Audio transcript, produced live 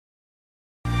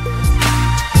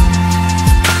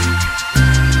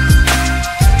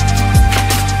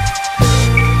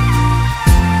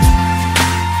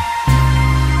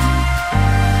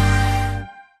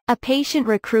A patient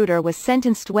recruiter was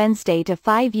sentenced Wednesday to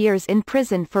 5 years in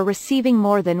prison for receiving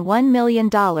more than $1 million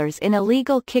in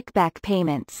illegal kickback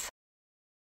payments.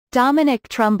 Dominic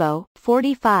Trumbo,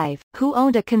 45, who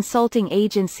owned a consulting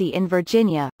agency in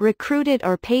Virginia, recruited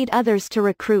or paid others to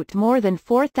recruit more than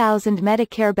 4,000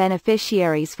 Medicare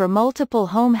beneficiaries for multiple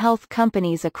home health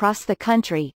companies across the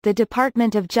country, the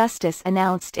Department of Justice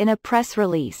announced in a press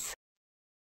release.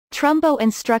 Trumbo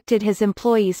instructed his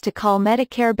employees to call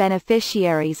Medicare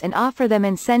beneficiaries and offer them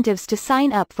incentives to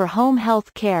sign up for home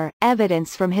health care,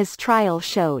 evidence from his trial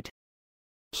showed.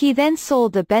 He then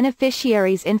sold the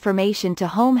beneficiaries' information to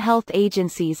home health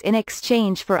agencies in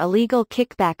exchange for illegal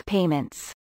kickback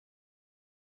payments.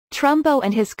 Trumbo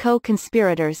and his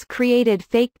co-conspirators created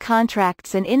fake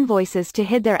contracts and invoices to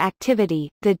hide their activity,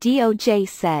 the DOJ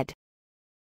said.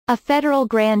 A federal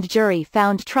grand jury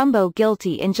found Trumbo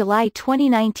guilty in July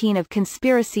 2019 of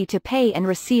conspiracy to pay and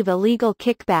receive illegal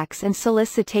kickbacks and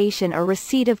solicitation or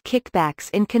receipt of kickbacks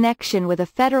in connection with a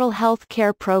federal health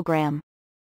care program.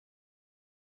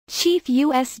 Chief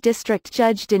U.S. District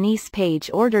Judge Denise Page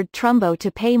ordered Trumbo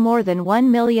to pay more than $1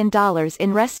 million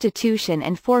in restitution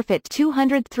and forfeit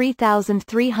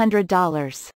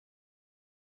 $203,300.